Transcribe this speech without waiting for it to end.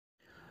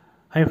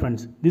Hi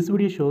friends, this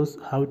video shows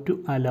how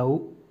to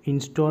allow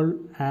install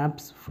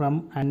apps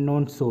from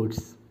unknown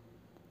source.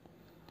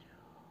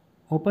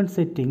 Open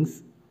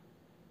settings,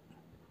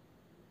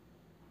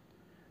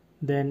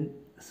 then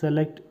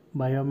select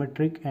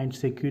biometric and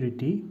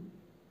security.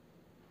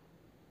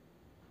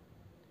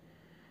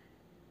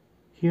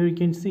 Here you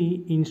can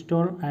see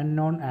install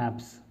unknown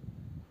apps.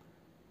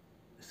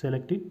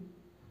 Select it.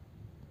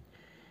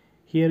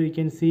 Here you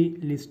can see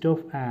list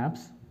of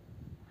apps.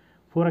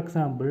 For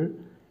example,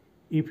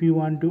 if you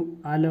want to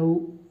allow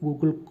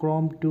Google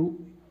Chrome to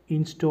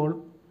install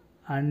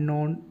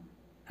unknown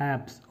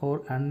apps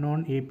or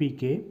unknown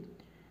APK,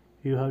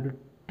 you have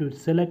to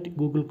select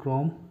Google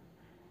Chrome,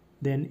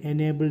 then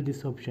enable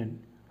this option,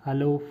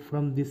 allow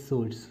from this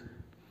source.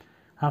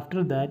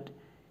 After that,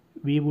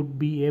 we would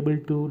be able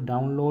to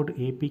download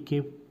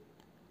APK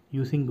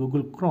using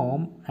Google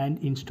Chrome and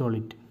install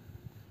it.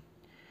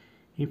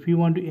 If you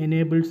want to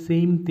enable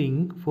same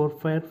thing for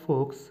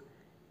Firefox,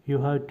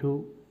 you have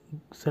to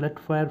select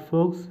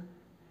Firefox,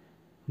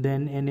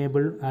 then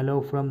enable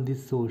allow from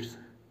this source.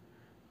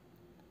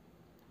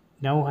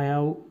 Now I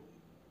have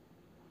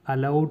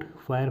allowed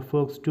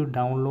Firefox to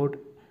download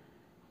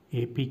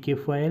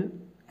APK file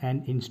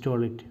and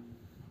install it.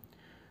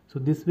 So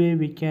this way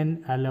we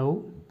can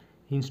allow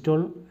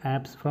install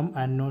apps from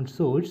unknown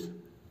source.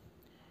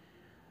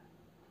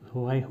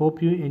 So I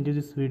hope you enjoy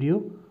this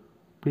video.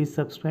 Please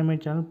subscribe my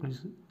channel.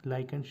 Please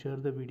like and share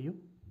the video.